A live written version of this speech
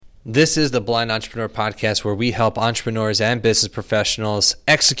This is the Blind Entrepreneur Podcast, where we help entrepreneurs and business professionals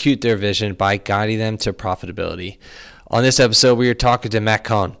execute their vision by guiding them to profitability. On this episode, we are talking to Matt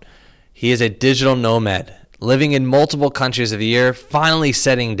Cohn. He is a digital nomad, living in multiple countries of the year, finally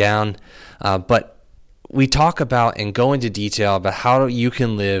settling down. But we talk about and go into detail about how you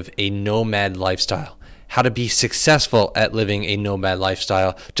can live a nomad lifestyle, how to be successful at living a nomad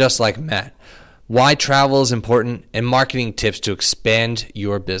lifestyle, just like Matt. Why travel is important, and marketing tips to expand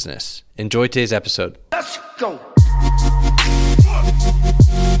your business. Enjoy today's episode. Let's go.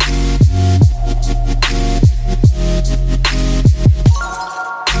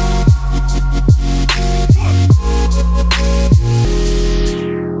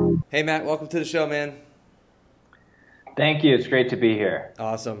 Hey Matt, welcome to the show, man. Thank you. It's great to be here.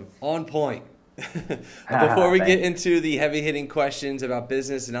 Awesome. On point. Before we get into the heavy-hitting questions about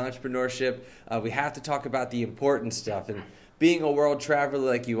business and entrepreneurship, we have to talk about the important stuff. And being a world traveler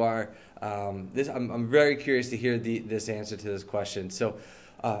like you are, I'm very curious to hear this answer to this question. So,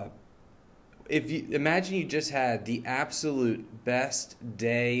 if you imagine you just had the absolute best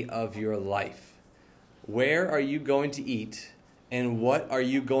day of your life, where are you going to eat, and what are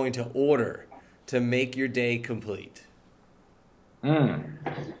you going to order to make your day complete? All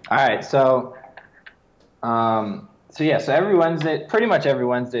right. So every Wednesday, pretty much every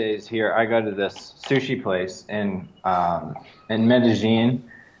Wednesday is here, I go to this sushi place in Medellin.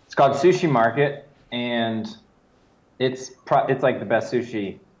 It's called Sushi Market, and it's like the best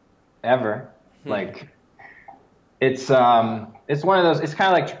sushi ever. Like it's one of those. It's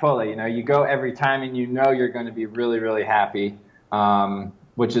kind of like Chipotle. You know, you go every time, and you know you're going to be really, really happy,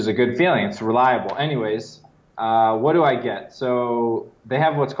 which is a good feeling. It's reliable. Anyways. What do I get? So they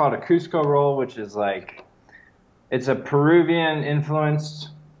have what's called a Cusco roll, which is like, it's a Peruvian influenced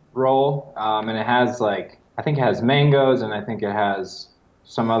roll. And it has I think it has mangoes, and I think it has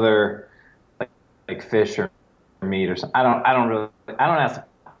some other like fish or meat or something. I don't ask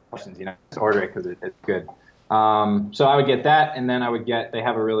questions, you know, just order it because it's good. So I would get that, and then they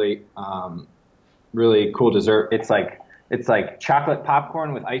have a really, really cool dessert. It's like chocolate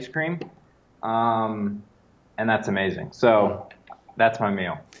popcorn with ice cream. And that's amazing. So that's my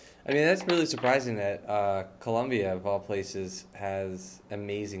meal. I mean, that's really surprising that Colombia, of all places, has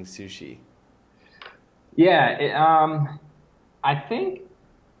amazing sushi. Yeah, I think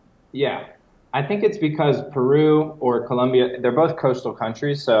it's because Peru or Colombia, they're both coastal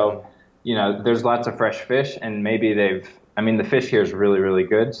countries. So, you know, there's lots of fresh fish, and maybe the fish here is really, really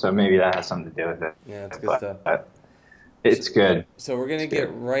good. So maybe that has something to do with it. Yeah, it's good stuff. It's good. So we're going to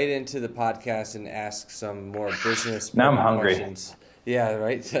get right into the podcast and ask some more business now I'm hungry. questions. Yeah,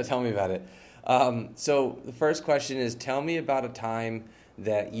 right? Tell me about it. So the first question is, tell me about a time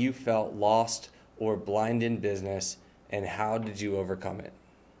that you felt lost or blind in business, and how did you overcome it?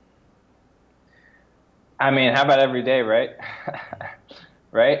 I mean, how about every day, right?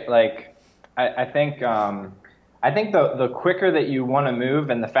 Right? Like, I think the quicker that you want to move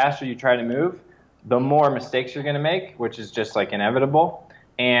and the faster you try to move, the more mistakes you're going to make, which is just like inevitable,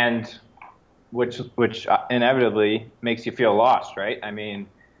 and which inevitably makes you feel lost, right? I mean,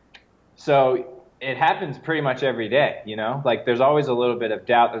 so it happens pretty much every day, you know? Like, there's always a little bit of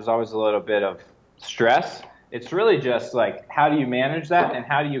doubt, there's always a little bit of stress. It's really just like, how do you manage that, and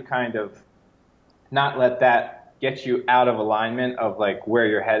how do you kind of not let that get you out of alignment of like where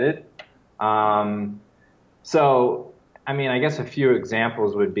you're headed? So, I mean, I guess a few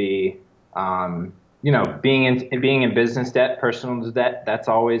examples would be, you know, being in business debt, personal debt, that's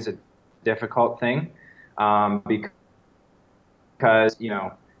always a difficult thing, because, you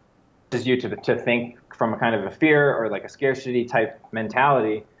know, it causes you to think from a kind of a fear or like a scarcity type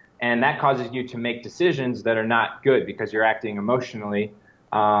mentality, and that causes you to make decisions that are not good because you're acting emotionally,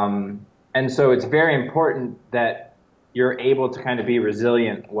 and so it's very important that you're able to kind of be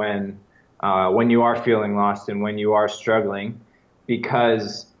resilient when you are feeling lost and when you are struggling,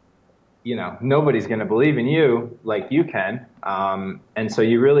 because, you know, nobody's going to believe in you like you can. And so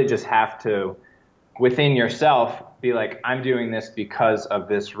you really just have to, within yourself, be like, I'm doing this because of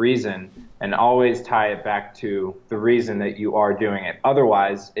this reason, and always tie it back to the reason that you are doing it.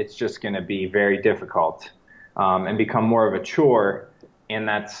 Otherwise, it's just going to be very difficult, and become more of a chore. And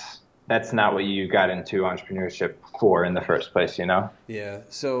that's not what you got into entrepreneurship for in the first place, you know? Yeah.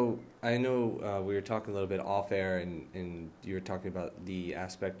 So I know we were talking a little bit off air, and you were talking about the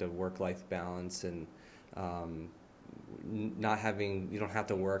aspect of work-life balance, and you don't have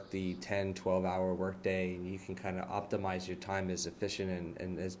to work the 10, 12-hour workday, and you can kind of optimize your time as efficient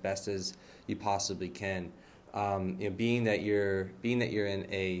and as best as you possibly can. Being that you're in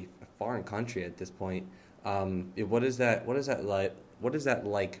a foreign country at this point, what is that What is that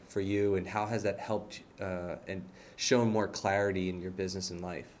like for you, and how has that helped and shown more clarity in your business and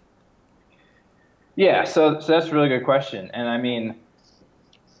life? Yeah, so that's a really good question. And I mean,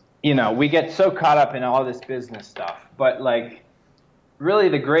 we get so caught up in all this business stuff, but like really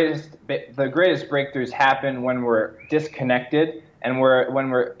the greatest breakthroughs happen when we're disconnected and when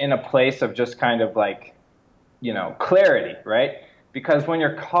we're in a place of just kind of like, clarity, right? Because when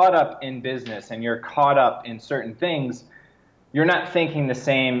you're caught up in business and you're caught up in certain things, you're not thinking the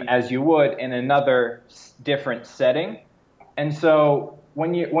same as you would in another different setting. And so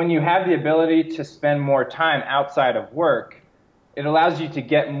when you have the ability to spend more time outside of work, it allows you to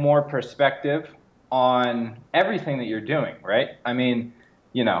get more perspective on everything that you're doing, right? I mean,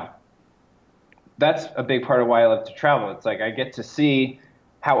 you know, that's a big part of why I love to travel. It's like I get to see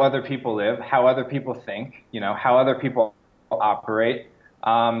how other people live, how other people think, how other people operate,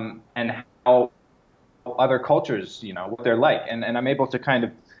 and how other cultures, what they're like. And I'm able to kind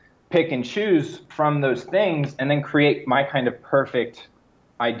of pick and choose from those things and then create my kind of perfect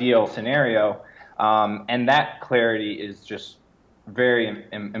ideal scenario. And that clarity is just very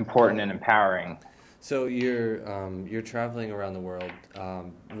important and empowering. So you're traveling around the world.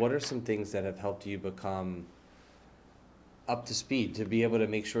 What are some things that have helped you become up to speed to be able to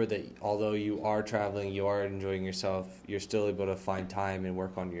make sure that although you are traveling, you are enjoying yourself, you're still able to find time and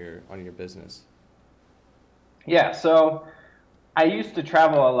work on your business? Yeah, so I used to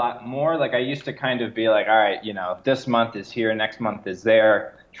travel a lot more. Like I used to kind of be like, all right, this month is here, next month is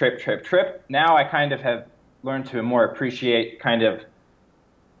there, trip, trip, trip. Now I kind of have learned to more appreciate kind of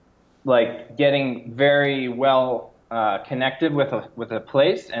like getting very well connected with a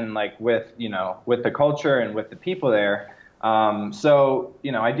place and like with the culture and with the people there. So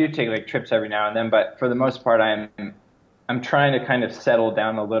I do take like trips every now and then, but for the most part, I'm trying to kind of settle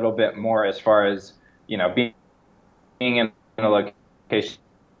down a little bit more as far as being in a location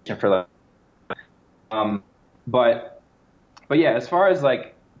for like. Um, but yeah, as far as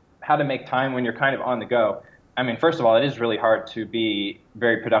like how to make time when you're kind of on the go, I mean, first of all, it is really hard to be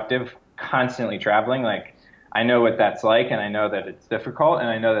very productive constantly traveling. Like, I know what that's like, and I know that it's difficult, and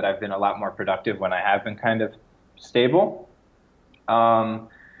I know that I've been a lot more productive when I have been kind of stable.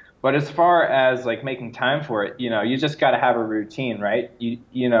 But as far as like making time for it, you just got to have a routine, right?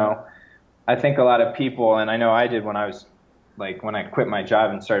 I think a lot of people, and I know I did when I was like when I quit my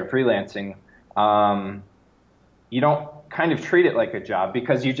job and started freelancing. You don't kind of treat it like a job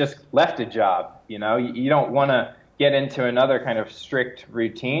because you just left a job. You don't want to get into another kind of strict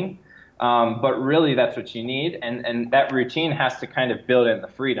routine, but really that's what you need, and that routine has to kind of build in the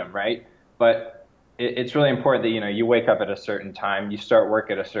freedom, right? But it's really important that you wake up at a certain time, you start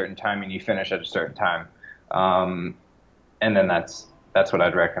work at a certain time, and you finish at a certain time, and then that's what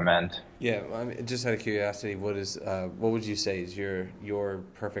I'd recommend. Yeah, I mean, just out of curiosity, what would you say is your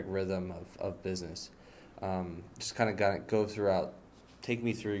perfect rhythm of business? Just kind of go throughout. Take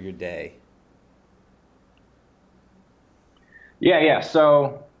me through your day. Yeah.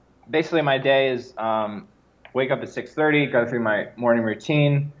 So basically, my day is wake up at 6:30, go through my morning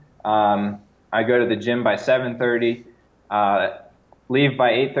routine. I go to the gym by 7:30, leave by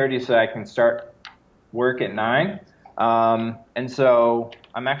 8:30 so I can start work at 9. And so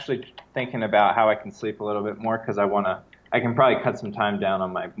I'm actually thinking about how I can sleep a little bit more because I can probably cut some time down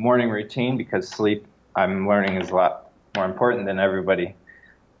on my morning routine because sleep, I'm learning, is a lot more important than everybody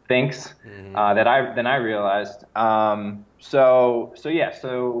thinks, than I realized. So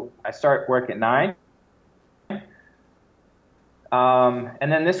I start work at 9.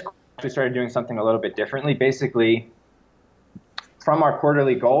 And then this we started doing something a little bit differently. Basically, from our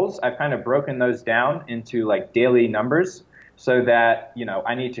quarterly goals, I've kind of broken those down into like daily numbers so that,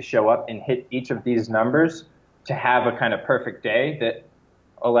 I need to show up and hit each of these numbers to have a kind of perfect day that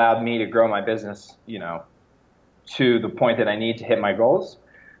allowed me to grow my business, to the point that I need to hit my goals.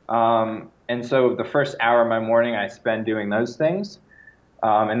 And so the first hour of my morning I spend doing those things.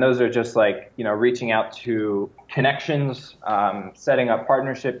 And those are just like, reaching out to connections, setting up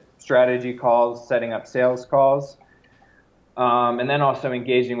partnership strategy calls, setting up sales calls, and then also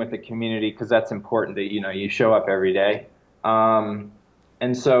engaging with the community because that's important that, you show up every day.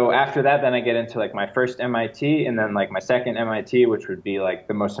 And so after that, then I get into like my first MIT and then like my second MIT, which would be like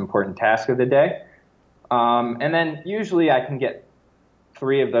the most important task of the day. And then usually I can get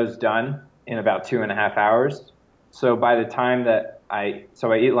 3 of those done in about 2.5 hours. So by the time that I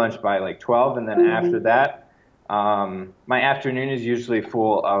eat lunch by like 12, and then after that, my afternoon is usually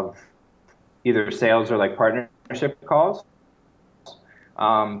full of either sales or like partnership calls,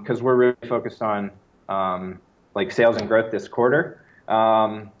 because we're really focused on like sales and growth this quarter.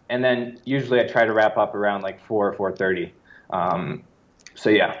 And then usually I try to wrap up around like 4 or 4:30. So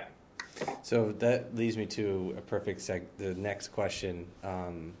yeah. So that leads me to a perfect the next question,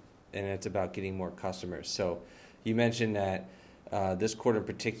 and it's about getting more customers. So you mentioned that this quarter in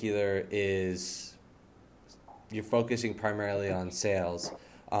particular is you're focusing primarily on sales.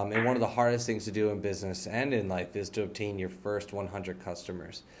 And one of the hardest things to do in business and in life is to obtain your first 100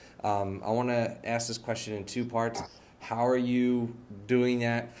 customers. I want to ask this question in two parts. How are you doing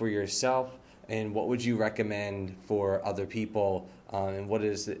that for yourself? And what would you recommend for other people? And what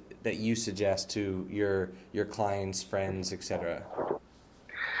is it that you suggest to your clients, friends, etc.?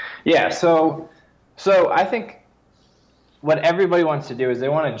 Yeah. So I think what everybody wants to do is they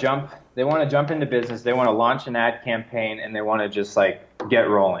want to jump into business. They want to launch an ad campaign and they want to just like get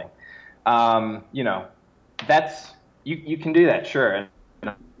rolling. You know, that's, you can do that. Sure.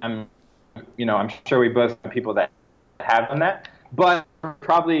 And I'm sure we both have people that have done that, but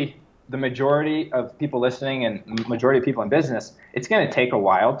probably the majority of people listening and majority of people in business, it's going to take a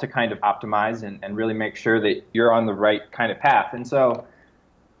while to kind of optimize and really make sure that you're on the right kind of path. And so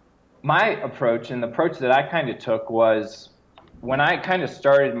my approach and the approach that I kind of took was when I kind of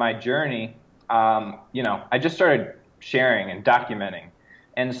started my journey, I just started sharing and documenting.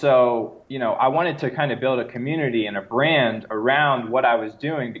 And so, I wanted to kind of build a community and a brand around what I was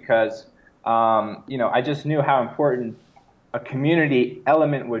doing because, I just knew how important a community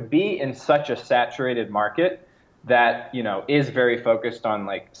element would be in such a saturated market that, is very focused on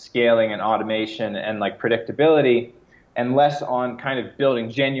like scaling and automation and like predictability and less on kind of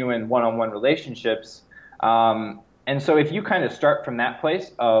building genuine one-on-one relationships. And so if you kind of start from that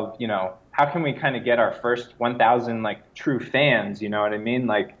place of, how can we kind of get our first 1,000 like true fans, you know what I mean?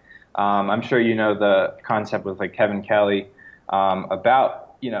 Like, I'm sure you know the concept with like Kevin Kelly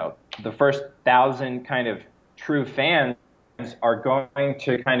about, the first 1,000 kind of true fans are going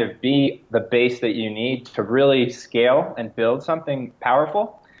to kind of be the base that you need to really scale and build something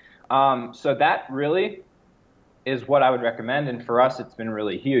powerful. So that really is what I would recommend. And for us, it's been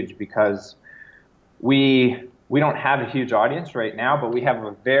really huge because we don't have a huge audience right now, but we have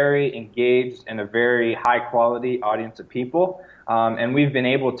a very engaged and a very high quality audience of people. And we've been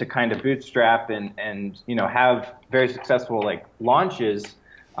able to kind of bootstrap and have very successful like launches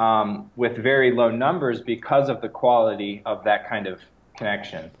with very low numbers because of the quality of that kind of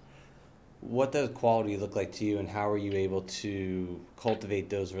connection. What does quality look like to you, and how are you able to cultivate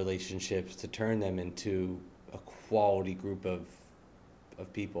those relationships to turn them into a quality group of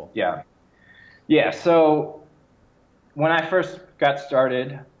people? Yeah. So when I first got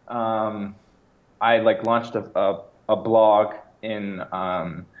started, I like launched a blog in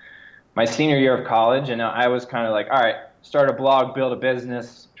my senior year of college, and I was kind of like, all right, start a blog, build a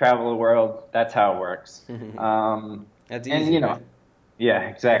business, travel the world. That's how it works. That's easy, right? Yeah,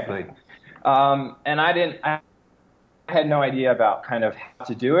 exactly. And I had no idea about kind of how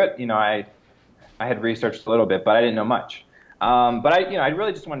to do it. I had researched a little bit, but I didn't know much. But I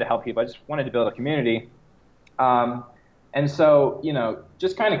really just wanted to help people. I just wanted to build a community. And so,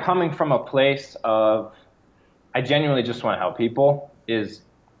 just kind of coming from a place of, I genuinely just want to help people is,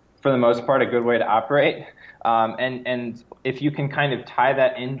 for the most part, a good way to operate. And if you can kind of tie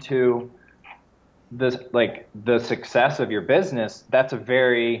that into the success of your business, that's a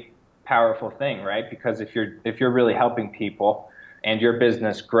very powerful thing, right? Because if you're really helping people and your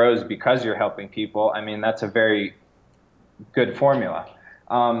business grows because you're helping people, I mean, that's a very good formula.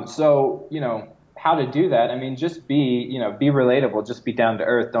 So, how to do that? I mean, just be relatable, just be down to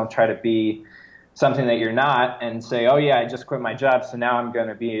earth. Don't try to be something that you're not and say, oh yeah, I just quit my job, so now I'm going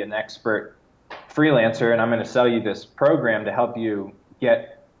to be an expert freelancer and I'm going to sell you this program to help you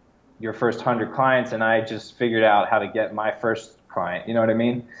get your first 100 clients, and I just figured out how to get my first client. You know what I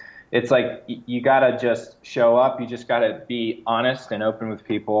mean? It's like you got to just show up. You just got to be honest and open with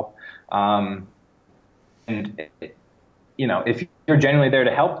people. And if you're genuinely there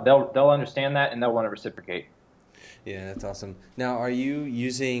to help, they'll understand that and they'll want to reciprocate. Yeah, that's awesome. Now, are you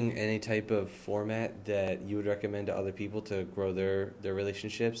using any type of format that you would recommend to other people to grow their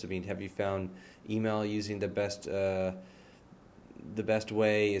relationships? I mean, have you found email using the best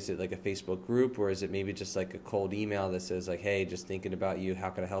way? Is it like a Facebook group, or is it maybe just like a cold email that says like, hey, just thinking about you, how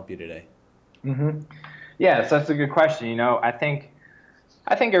can I help you today? Mm-hmm. Yeah, so that's a good question. I think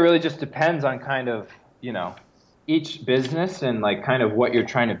it really just depends on kind of, each business and like kind of what you're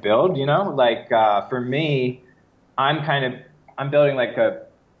trying to build, like for me, I'm building like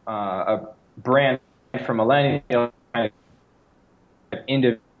a brand for millennial kind of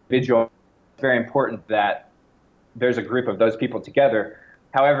individual. It's very important that there's a group of those people together.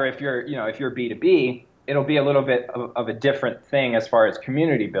 However, if you're B2B, it'll be a little bit of a different thing as far as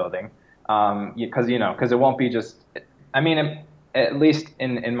community building, because it won't be just. I mean, at least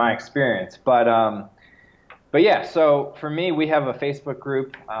in my experience. But yeah, so for me, we have a Facebook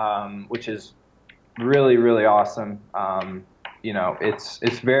group, which is really, really awesome.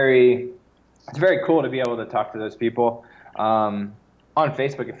 It's very cool to be able to talk to those people. On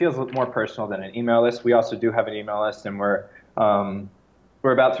Facebook, it feels a little more personal than an email list. We also do have an email list, and we're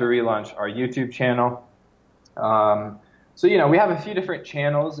about to relaunch our YouTube channel. So we have a few different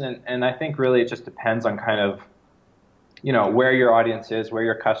channels, and I think really it just depends on kind of where your audience is, where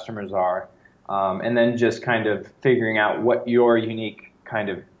your customers are, and then just kind of figuring out what your unique kind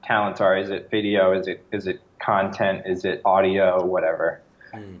of talents are. Is it video? Is it content? Is it audio? Whatever.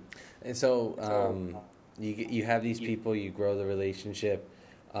 And so you have these people, you grow the relationship.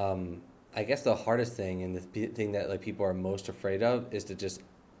 I guess the hardest thing and the thing that like people are most afraid of is to just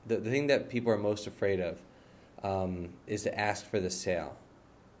the thing that people are most afraid of is to ask for the sale.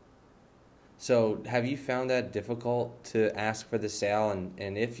 So have you found that difficult to ask for the sale?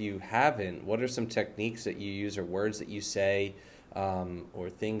 And if you haven't, what are some techniques that you use or words that you say or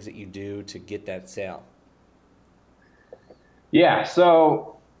things that you do to get that sale? Yeah,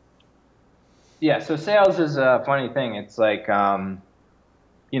 so sales is a funny thing. It's like, when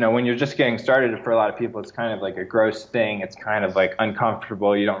you're just getting started, for a lot of people, it's kind of like a gross thing. It's kind of like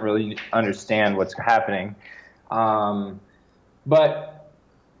uncomfortable. You don't really understand what's happening. But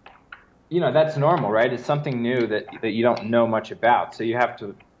that's normal, right? It's something new that you don't know much about. So you have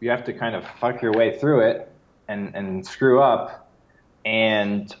to kind of fuck your way through it and screw up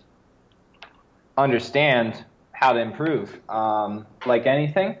and understand how to improve, like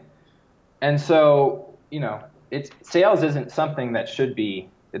anything. And so, sales isn't something that should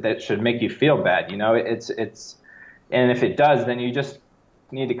make you feel bad. And if it does, then you just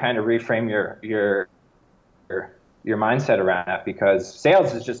need to kind of reframe your mindset around that, because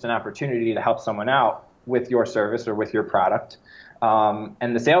sales is just an opportunity to help someone out with your service or with your product.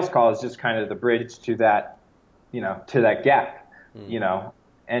 And the sales call is just kind of the bridge to that, to that gap,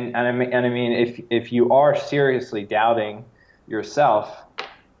 And I mean, if you are seriously doubting yourself,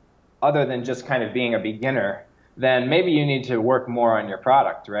 other than just kind of being a beginner, then maybe you need to work more on your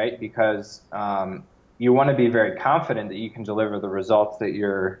product, right? Because you want to be very confident that you can deliver the results that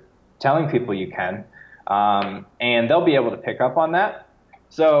you're telling people you can, and they'll be able to pick up on that.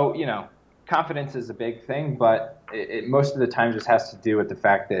 So, confidence is a big thing, but it most of the time just has to do with the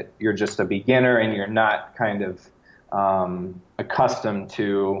fact that you're just a beginner and you're not kind of accustomed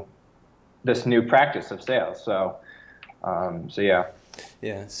to this new practice of sales. So yeah.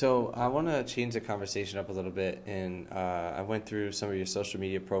 Yeah, so I want to change the conversation up a little bit, and I went through some of your social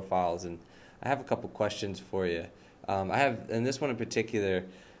media profiles, and I have a couple questions for you. And this one in particular,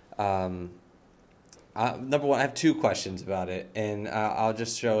 number one, I have two questions about it, and I'll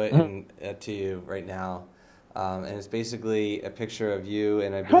just show it to you right now. And it's basically a picture of you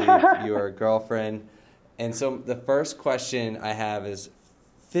and I believe your girlfriend. And so the first question I have is,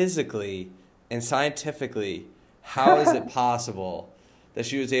 physically and scientifically, how is it possible that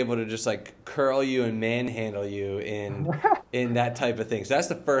she was able to just like curl you and manhandle you in that type of thing? So that's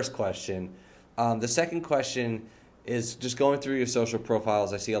the first question. The second question is just going through your social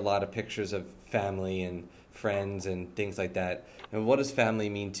profiles. I see a lot of pictures of family and friends and things like that. And what does family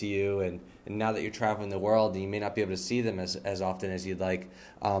mean to you? And now that you're traveling the world and you may not be able to see them as often as you'd like,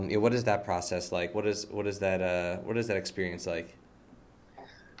 what is that process like? What is that experience like?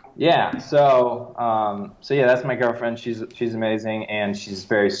 Yeah, so yeah, that's my girlfriend. She's amazing, and she's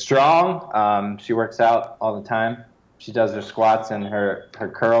very strong. She works out all the time. She does her squats and her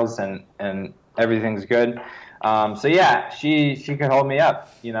curls, and everything's good. So yeah, she could hold me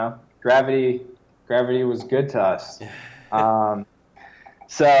up. Gravity was good to us.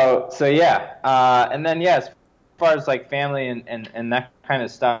 So yeah, and then as far as like family and that kind of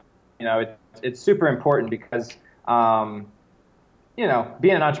stuff, it's super important because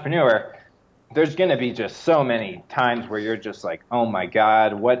being an entrepreneur, there's going to be just so many times where you're just like, oh my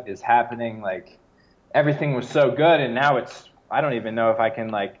God, what is happening? Like, everything was so good, and now I don't even know if I can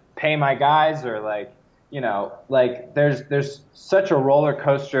like pay my guys, or like, there's such a roller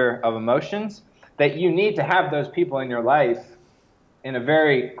coaster of emotions that you need to have those people in your life in a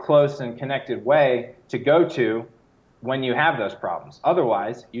very close and connected way to go to when you have those problems.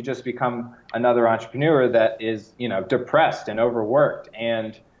 Otherwise, you just become another entrepreneur that is, depressed and overworked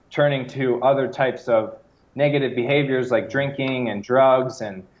and turning to other types of negative behaviors like drinking and drugs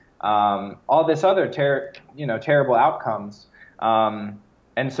and all this other terrible outcomes.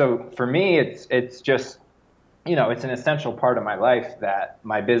 And so for me, it's just, it's an essential part of my life that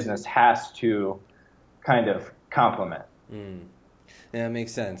my business has to kind of complement. Yeah, that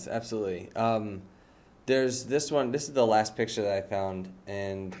makes sense. Absolutely. There's this one. This is the last picture that I found,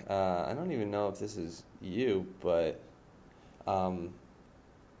 and I don't even know if this is you, but um,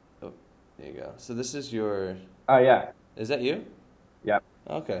 oh, there you go. So this is your. Oh yeah, Is that you? yeah,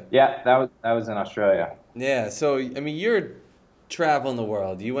 Okay. yeah. That was in Australia. Yeah. So I mean, you're traveling the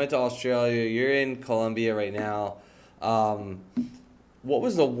world. You went to Australia. You're in Colombia right now. Um, what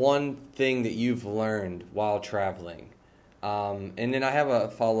was the one thing that you've learned while traveling? And then I have a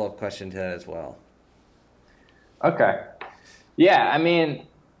follow-up question to that as well. Okay. Yeah, I mean,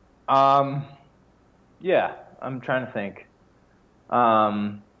 um, yeah. I'm trying to think.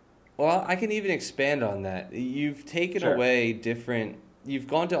 Um, Well, I can even expand on that. You've taken sure. away different, you've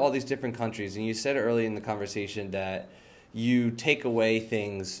gone to all these different countries, and you said early in the conversation that you take away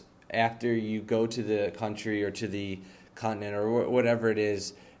things after you go to the country or to the continent or whatever it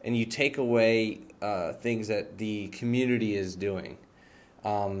is, and you take away things that the community is doing.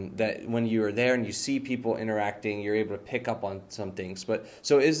 That when you are there and you see people interacting, you're able to pick up on some things. But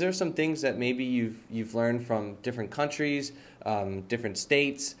so, is there some things that maybe you've learned from different countries, different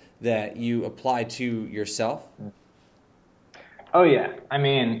states that you apply to yourself? Oh yeah. I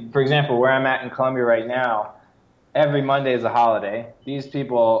mean, for example, where I'm at in Colombia right now, every Monday is a holiday. These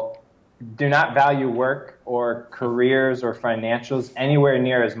people do not value work or careers or financials anywhere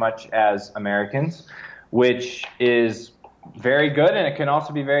near as much as Americans, which is very good, and it can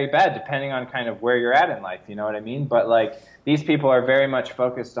also be very bad depending on kind of where you're at in life, you know what I mean? But like these people are very much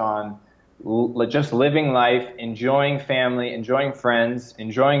focused on just living life, enjoying family, enjoying friends,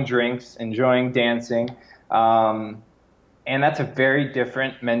 enjoying drinks, enjoying dancing. Um, and that's a very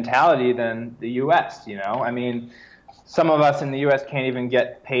different mentality than the US, you know? I mean, some of us in the U.S. can't even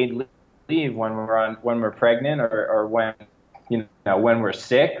get paid leave when we're pregnant or when when we're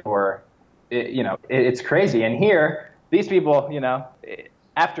sick or it's crazy. And here, these people,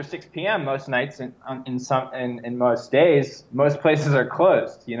 after 6 p.m. most nights in most days, most places are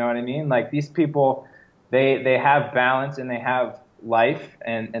closed. You know what I mean? Like these people, they have balance and they have life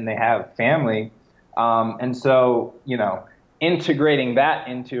and they have family, and so integrating that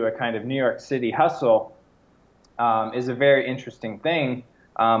into a kind of New York City hustle is a very interesting thing.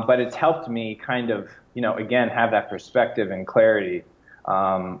 But it's helped me kind of, again, have that perspective and clarity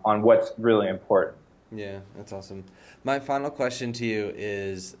on what's really important. Yeah, that's awesome. My final question to you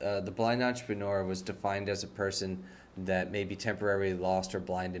is the blind entrepreneur was defined as a person that may be temporarily lost or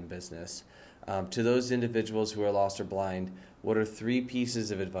blind in business. To those individuals who are lost or blind, what are three pieces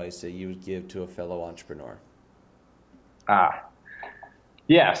of advice that you would give to a fellow entrepreneur? Ah,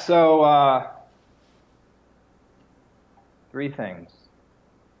 yeah. So three things.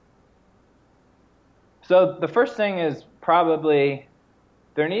 So the first thing is probably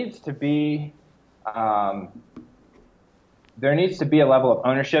there needs to be um, there needs to be a level of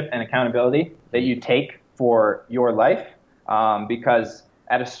ownership and accountability that you take for your life, because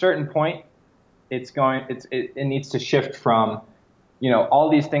at a certain point it needs to shift from all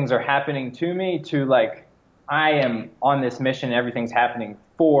these things are happening to me to like I am on this mission, everything's happening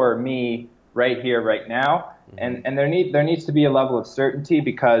for me right here right now. Mm-hmm. And there needs to be a level of certainty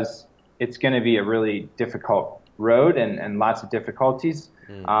because it's going to be a really difficult road and lots of difficulties.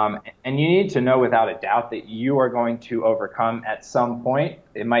 And you need to know without a doubt that you are going to overcome at some point.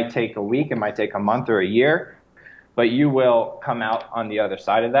 It might take a week, it might take a month or a year, but you will come out on the other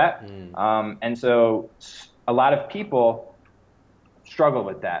side of that. And so a lot of people struggle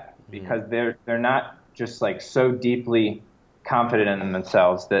with that because they're not just like so deeply confident in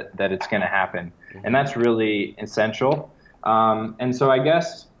themselves that it's going to happen. And that's really essential. And so I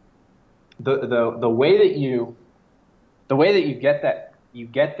guess the way that you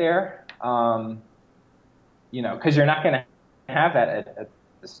get there, because you're not going to have that at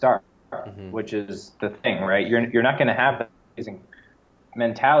the start, which is the thing, right? You're not going to have that amazing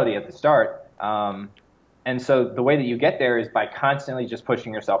mentality at the start. And so the way that you get there is by constantly just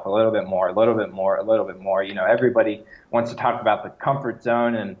pushing yourself a little bit more, a little bit more, a little bit more. Everybody wants to talk about the comfort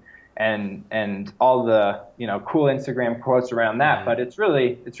zone and all the cool Instagram quotes around that, but it's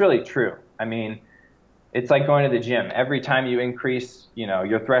really true. I mean, it's like going to the gym. Every time you increase,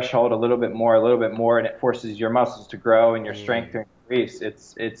 your threshold a little bit more, and it forces your muscles to grow and your strength to increase.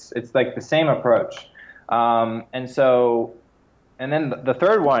 It's like the same approach. And so, and then the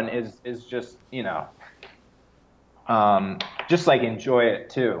third one is just just like enjoy it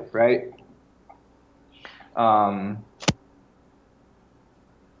too, right?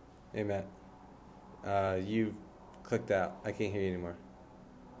 Hey, Matt. You clicked out. I can't hear you anymore.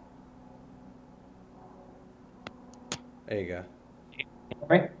 There you go.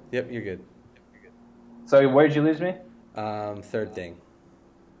 Right? Yep, you're good. So where did you lose me? Third thing.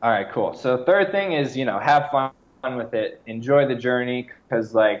 All right, cool. So third thing is, have fun with it, enjoy the journey,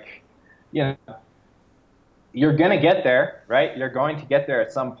 because you know, you're gonna get there, right? You're going to get there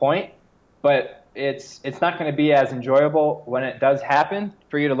at some point, but it's not going to be as enjoyable when it does happen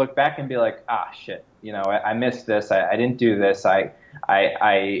for you to look back and be like, ah, shit, I missed this, I didn't do this, I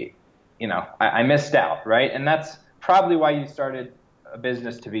I missed out, right? And that's probably why you started a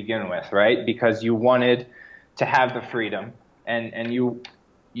business to begin with, right? Because you wanted to have the freedom, and you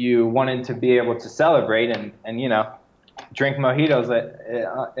wanted to be able to celebrate and drink mojitos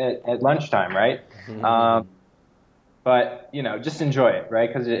at lunchtime, right? But just enjoy it,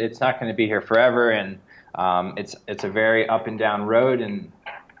 right? Because it's not going to be here forever, and it's a very up and down road, and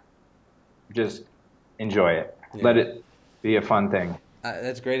just enjoy it. Yeah. Let it be a fun thing.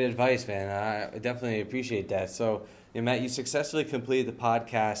 That's great advice, man. I definitely appreciate that. So, Matt, you successfully completed the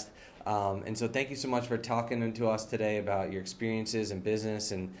podcast, and so thank you so much for talking to us today about your experiences in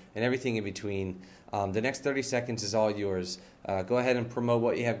business and everything in between. The next 30 seconds is all yours. Go ahead and promote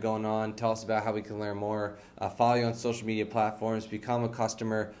what you have going on. Tell us about how we can learn more. Follow you on social media platforms, become a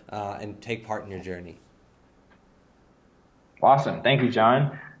customer, and take part in your journey. Awesome. Thank you,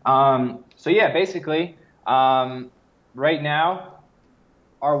 John. So yeah, basically, right now,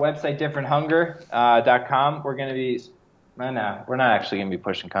 our website, differenthunger.com, we're not actually going to be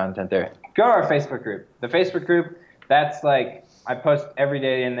pushing content there. Go to our Facebook group. The Facebook group, that's I post every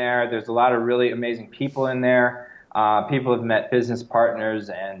day in there. There's a lot of really amazing people in there. People have met business partners,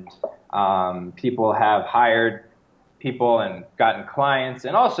 and people have hired people and gotten clients,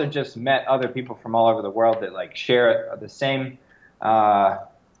 and also just met other people from all over the world that share the same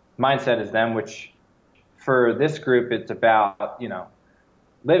mindset as them, which for this group, it's about,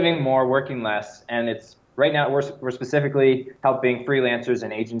 living more, working less. And it's right now we're specifically helping freelancers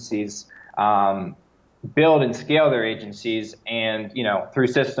and agencies build and scale their agencies, and through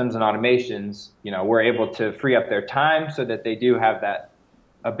systems and automations, we're able to free up their time so that they do have that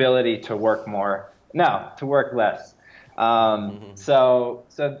ability to work to work less. So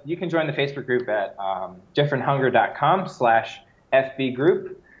you can join the Facebook group at differenthunger.com/FB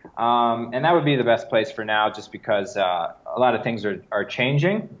group. And that would be the best place for now, just because a lot of things are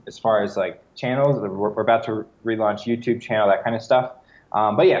changing as far as channels. We're about to relaunch YouTube channel, that kind of stuff.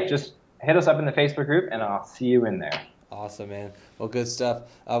 But yeah, just hit us up in the Facebook group, and I'll see you in there. Awesome, man. Well, good stuff.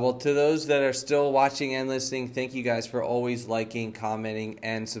 Well, to those that are still watching and listening, thank you guys for always liking, commenting,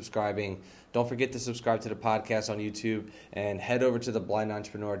 and subscribing. Don't forget to subscribe to the podcast on YouTube, and head over to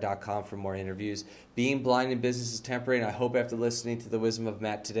theblindentrepreneur.com for more interviews. Being blind in business is temporary, and I hope after listening to the wisdom of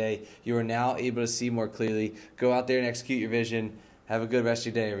Matt today, you are now able to see more clearly. Go out there and execute your vision. Have a good rest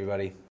of your day, everybody.